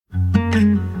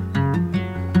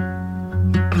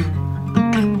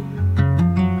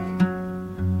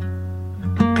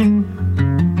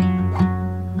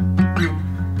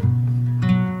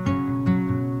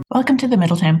Welcome to the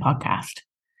Middletown podcast.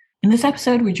 In this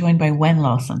episode, we're joined by Wenn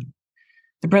Lawson,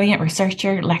 the brilliant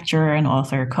researcher, lecturer, and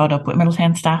author caught up with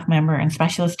Middletown staff member and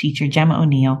specialist teacher Gemma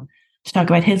O'Neill to talk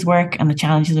about his work and the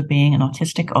challenges of being an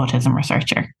autistic autism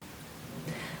researcher.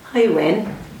 Hi,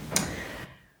 Wenn.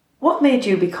 What made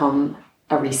you become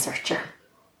a researcher?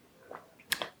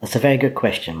 That's a very good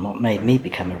question. What made me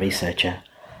become a researcher?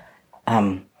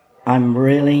 I'm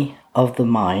really of the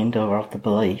mind or of the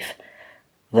belief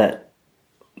that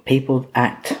people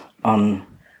act on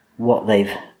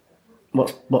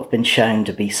what's been shown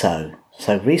to be so.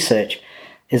 So research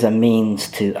is a means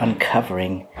to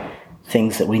uncovering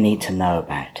things that we need to know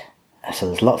about. So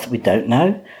there's lots that we don't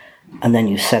know, and then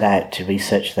you set out to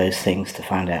research those things to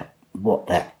find out what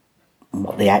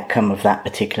the outcome of that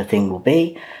particular thing will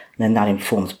be. And then that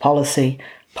informs policy.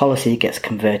 Policy gets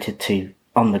converted to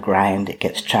on the ground, it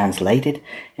gets translated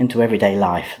into everyday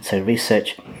life. So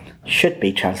research should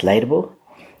be translatable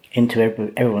into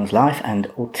everyone's life, and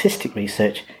autistic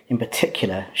research in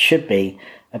particular should be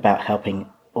about helping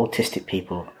autistic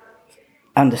people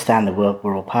understand the world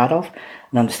we're all part of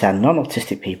and understand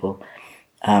non-autistic people,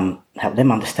 help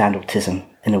them understand autism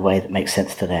in a way that makes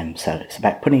sense to them. So it's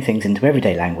about putting things into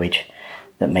everyday language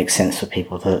that makes sense for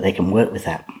people so that they can work with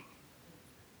that.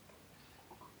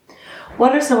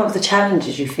 What are some of the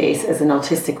challenges you face as an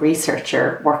autistic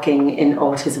researcher working in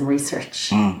autism research?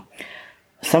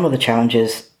 Some of the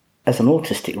challenges as an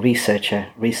autistic researcher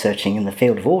researching in the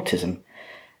field of autism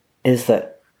is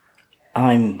that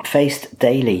I'm faced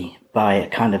daily by a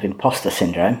kind of imposter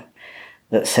syndrome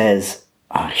that says,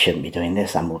 I shouldn't be doing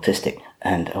this, I'm autistic,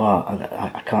 and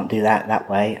I can't do that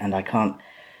way, and I can't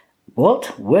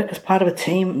work as part of a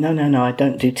team? No, I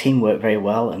don't do teamwork very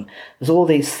well. And there's all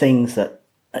these things that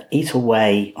eat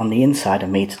away on the inside of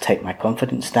me to take my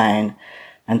confidence down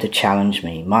and to challenge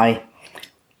me. My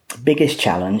biggest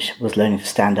challenge was learning to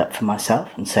stand up for myself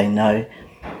and say, no,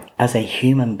 as a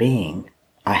human being,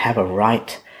 I have a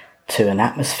right to an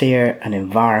atmosphere, an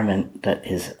environment that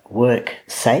is work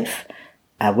safe,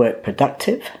 work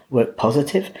productive, work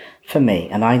positive for me.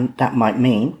 And that might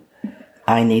mean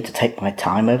I need to take my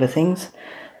time over things,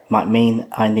 might mean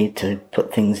I need to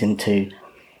put things into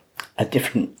a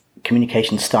different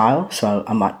communication style. So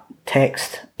I might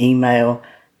text, email,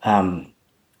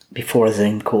 before a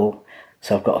Zoom call.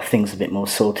 So I've got things a bit more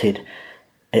sorted.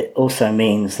 It also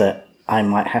means that I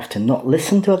might have to not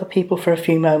listen to other people for a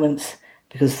few moments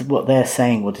because what they're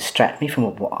saying will distract me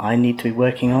from what I need to be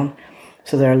working on.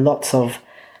 So there are lots of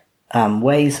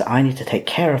ways that I need to take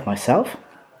care of myself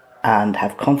and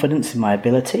have confidence in my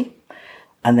ability,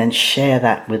 and then share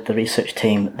that with the research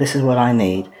team. This is what I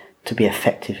need to be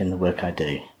effective in the work I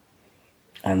do.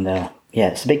 And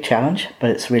it's a big challenge, but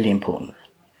it's really important.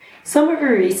 Some of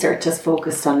your research has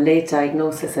focused on late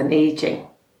diagnosis and ageing.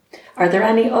 Are there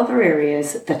any other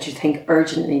areas that you think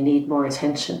urgently need more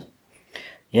attention?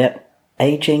 Yep,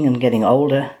 ageing and getting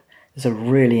older is a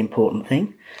really important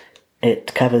thing.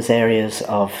 It covers areas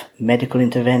of medical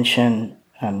intervention.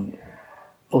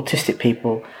 Autistic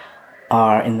people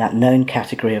are in that known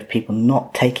category of people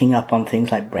not taking up on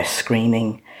things like breast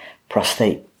screening,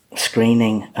 prostate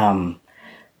screening,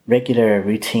 regular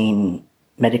routine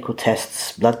medical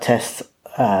tests, blood tests,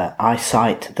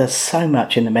 eyesight. There's so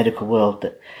much in the medical world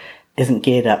that isn't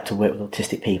geared up to work with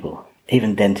autistic people,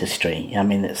 even dentistry. I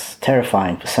mean, it's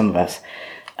terrifying for some of us.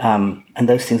 And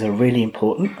those things are really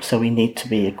important. So we need to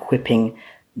be equipping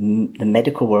the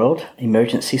medical world,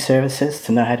 emergency services,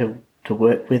 to know how to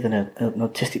work with an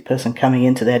autistic person coming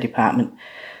into their department.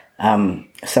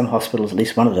 Some hospitals, at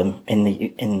least one of them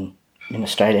in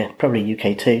Australia, probably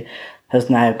UK too, has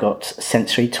now got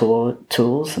sensory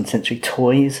tools and sensory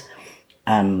toys.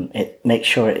 It makes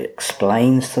sure it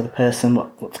explains to the person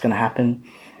what's going to happen,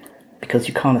 because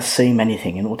you can't assume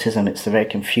anything. In autism, it's a very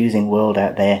confusing world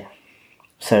out there.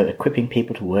 So equipping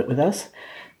people to work with us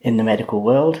in the medical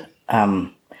world,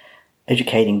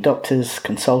 educating doctors,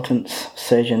 consultants,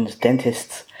 surgeons,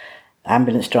 dentists,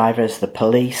 ambulance drivers, the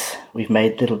police. We've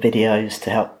made little videos to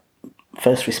help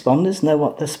first responders know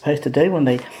what they're supposed to do when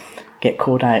they get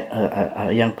called out,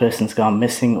 a young person's gone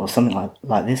missing or something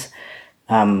like this.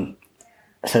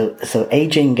 So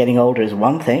aging, getting older is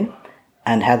one thing,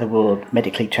 and how the world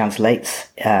medically translates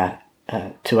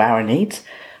to our needs.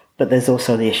 But there's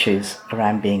also the issues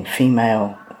around being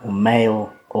female or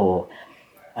male or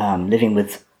living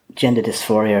with gender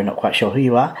dysphoria, not quite sure who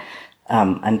you are,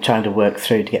 and trying to work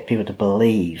through to get people to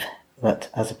believe that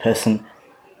as a person,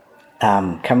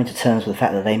 coming to terms with the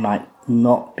fact that they might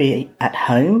not be at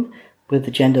home with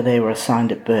the gender they were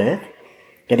assigned at birth,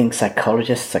 getting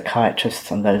psychologists, psychiatrists,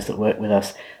 and those that work with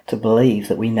us to believe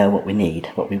that we know what we need,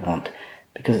 what we want,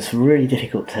 because it's really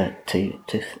difficult to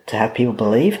have people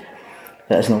believe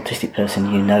that as an autistic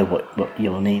person you know what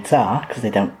your needs are, because they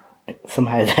don't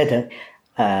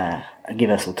give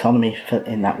us autonomy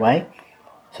in that way.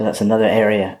 So that's another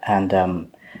area,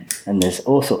 and there's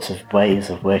all sorts of ways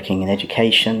of working in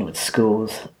education with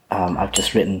schools. I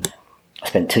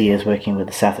spent 2 years working with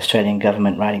the South Australian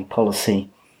government writing policy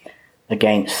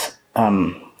against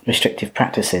restrictive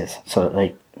practices, so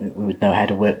that we would know how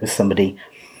to work with somebody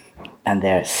and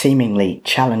their seemingly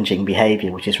challenging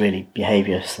behaviour, which is really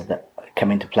behaviours that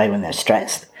come into play when they're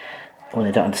stressed or when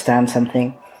they don't understand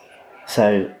something.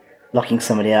 So locking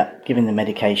somebody up, giving them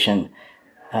medication,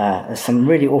 there's some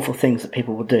really awful things that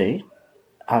people will do.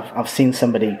 I've seen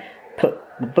somebody put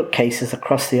the bookcases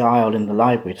across the aisle in the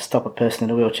library to stop a person in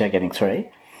a wheelchair getting through,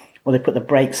 or they put the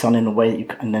brakes on in a way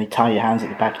that and then you tie your hands at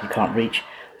the back and you can't reach.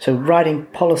 So writing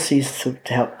policies to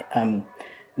help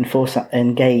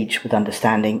engage with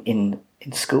understanding in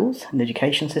schools and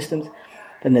education systems.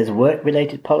 Then there's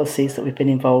work-related policies that we've been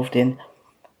involved in.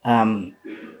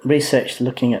 Research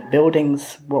looking at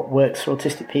buildings, what works for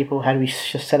autistic people, how do we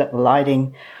set up the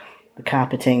lighting, the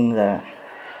carpeting, the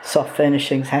soft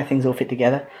furnishings, how things all fit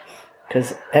together.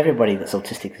 Because everybody that's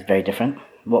autistic is very different.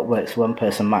 What works for one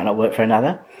person might not work for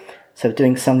another. So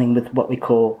doing something with what we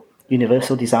call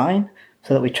universal design,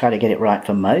 so that we try to get it right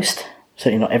for most,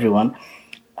 certainly not everyone,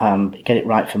 get it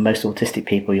right for most autistic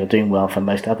people, you're doing well for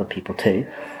most other people too.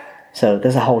 So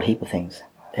there's a whole heap of things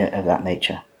of that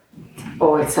nature.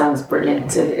 Oh, it sounds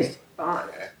brilliant. I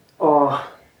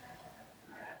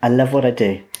love what I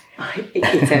do.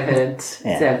 It's evident.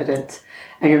 Yeah. It's evident.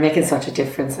 And you're making such a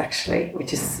difference, actually,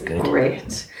 which is Good.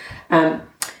 Great.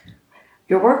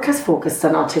 Your work has focused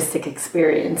on autistic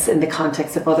experience in the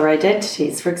context of other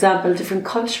identities, for example, different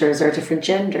cultures or different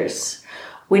genders.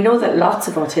 We know that lots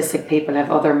of autistic people have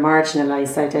other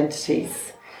marginalised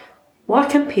identities. What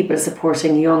can people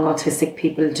supporting young autistic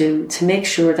people do to make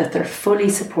sure that they're fully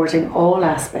supporting all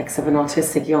aspects of an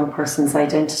autistic young person's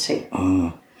identity?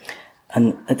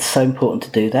 And it's so important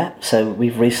to do that. So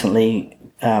we've recently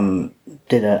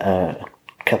did a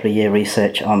couple of year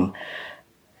research on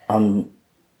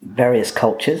various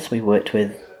cultures. We worked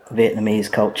with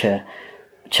Vietnamese culture,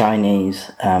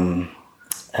 Chinese,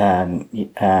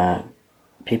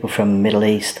 people from the Middle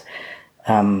East,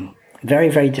 very,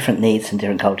 very different needs in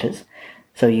different cultures.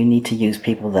 So you need to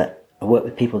work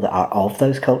with people that are of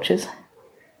those cultures.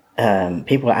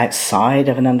 People outside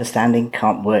of an understanding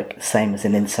can't work the same as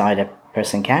an insider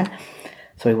person can.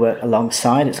 So we work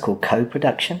alongside, it's called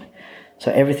co-production. So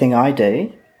everything I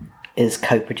do is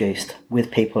co-produced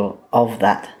with people of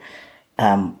that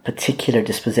particular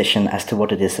disposition as to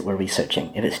what it is that we're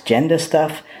researching. If it's gender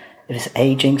stuff, if it's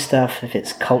aging stuff, if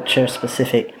it's culture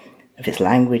specific, if it's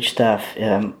language stuff,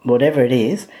 whatever it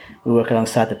is, we work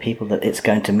alongside the people that it's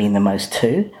going to mean the most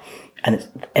to, and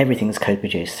everything's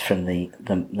co-produced from the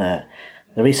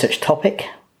research topic.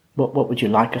 What would you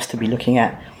like us to be looking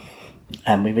at?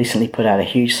 And we recently put out a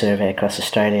huge survey across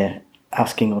Australia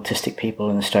asking autistic people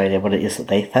in Australia what it is that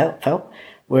they felt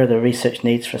were the research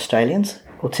needs for Australians,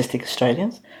 autistic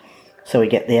Australians. So we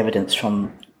get the evidence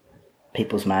from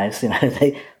people's mouths. You know,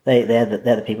 they're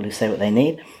the people who say what they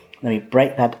need. Then we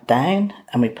break that down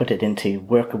and we put it into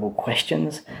workable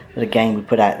questions that again we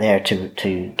put out there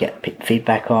to get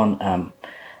feedback on.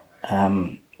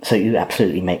 So you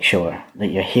absolutely make sure that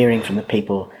you're hearing from the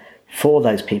people, for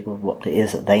those people, what it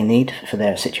is that they need for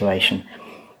their situation.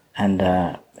 And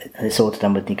it's all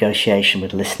done with negotiation,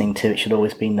 with listening to. It should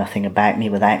always be nothing about me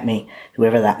without me,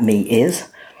 whoever that me is.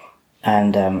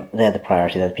 And they're the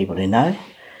priority, they're the people who know.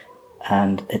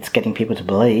 And it's getting people to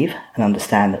believe and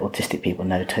understand that autistic people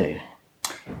know too.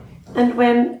 And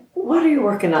what are you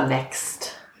working on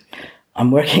next?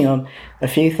 I'm working on a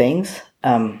few things.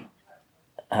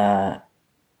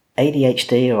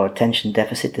 ADHD, or attention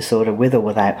deficit disorder, with or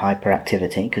without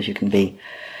hyperactivity, because you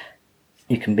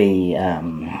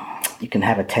can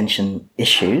have attention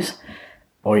issues,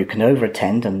 or you can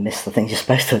over-attend and miss the things you're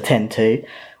supposed to attend to.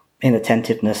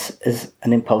 Inattentiveness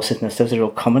and impulsiveness, those are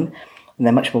all common, and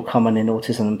they're much more common in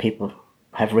autism than people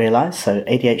have realised. So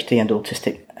ADHD and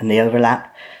autistic and the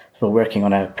overlap. We're working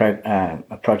on a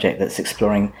project that's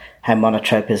exploring how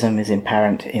monotropism is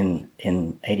apparent in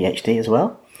ADHD as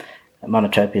well.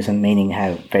 Monotropism meaning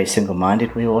how very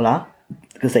single-minded we all are,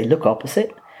 because they look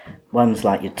opposite. One's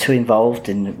like you're too involved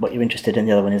in what you're interested in,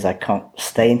 the other one is I can't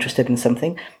stay interested in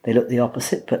something. They look the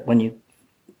opposite, but when you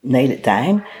nail it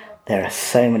down, there are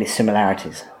so many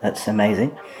similarities. That's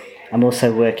amazing. I'm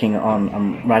also working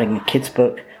I'm writing a kids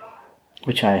book,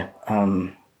 which I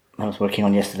was working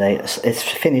on yesterday. It's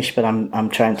finished, but I'm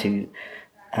trying to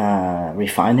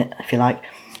refine it, if you like.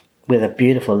 with a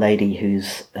beautiful lady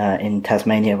who's in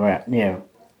Tasmania, where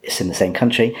it's in the same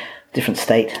country, different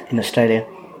state in Australia.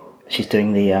 She's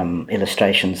doing the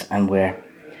illustrations, and we're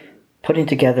putting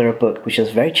together a book which is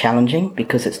very challenging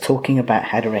because it's talking about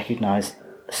how to recognise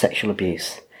sexual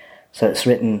abuse. So it's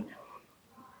written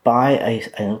by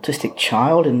an autistic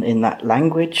child in that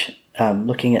language,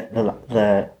 looking at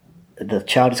the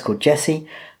child is called Jessie,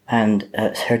 and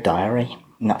it's her diary,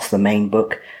 and that's the main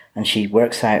book, and she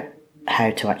works out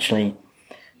how to actually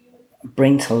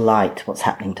bring to light what's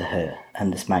happening to her,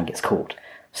 and this man gets caught.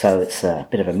 So it's a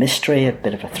bit of a mystery, a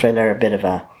bit of a thriller, a bit of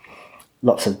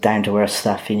lots of down-to-earth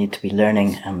stuff you need to be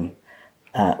learning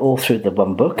all through the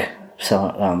one book. So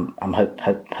I'm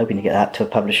hoping to get that to a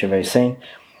publisher very soon.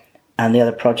 And the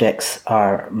other projects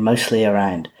are mostly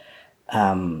around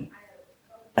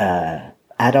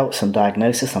adults and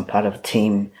diagnosis. I'm part of a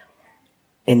team.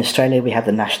 In Australia, we have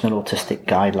the National Autistic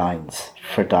Guidelines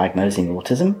for diagnosing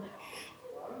autism,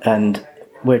 and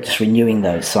we're just renewing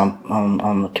those. So I'm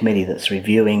on the committee that's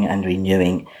reviewing and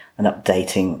renewing and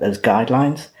updating those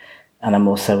guidelines. And I'm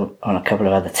also on a couple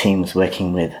of other teams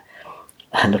working with,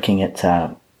 looking at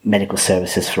medical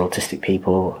services for autistic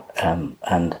people.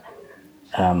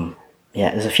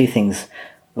 There's a few things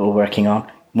that we're working on.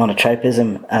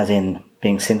 Monotropism, as in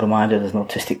being single-minded as an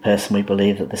autistic person, we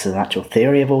believe that this is an actual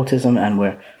theory of autism, and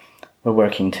we're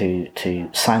working to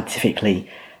scientifically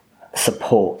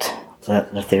support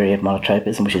the theory of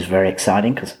monotropism, which is very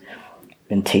exciting because I've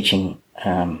been teaching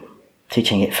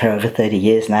it for over 30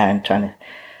 years now, and trying to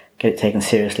get it taken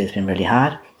seriously has been really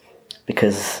hard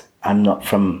because I'm not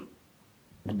from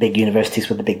the big universities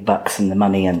with the big bucks and the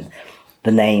money and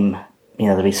the name,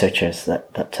 the researchers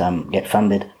that get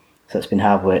funded. So it's been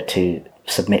hard work to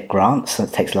submit grants, and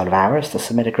it takes a lot of hours to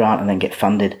submit a grant and then get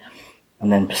funded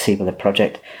and then proceed with a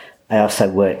project. I also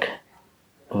work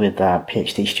with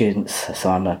PhD students, so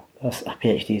I'm a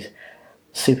PhD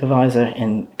supervisor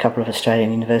in a couple of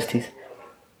Australian universities,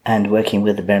 and working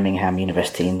with the Birmingham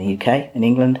University in the UK, in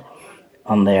England,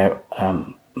 on their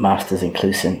Masters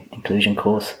Inclusion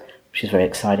course, which is very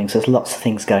exciting. So there's lots of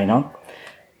things going on.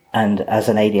 And as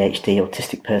an ADHD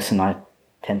autistic person, I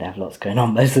tend to have lots going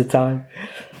on most of the time.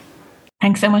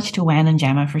 Thanks so much to Wenn and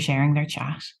Gemma for sharing their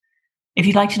chat. If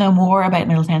you'd like to know more about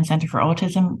Middletown Centre for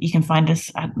Autism, you can find us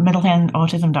at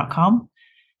middletownautism.com.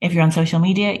 If you're on social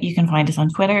media, you can find us on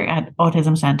Twitter at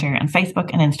Autism Centre and Facebook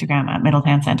and Instagram at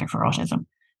Middletown Centre for Autism.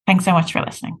 Thanks so much for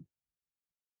listening.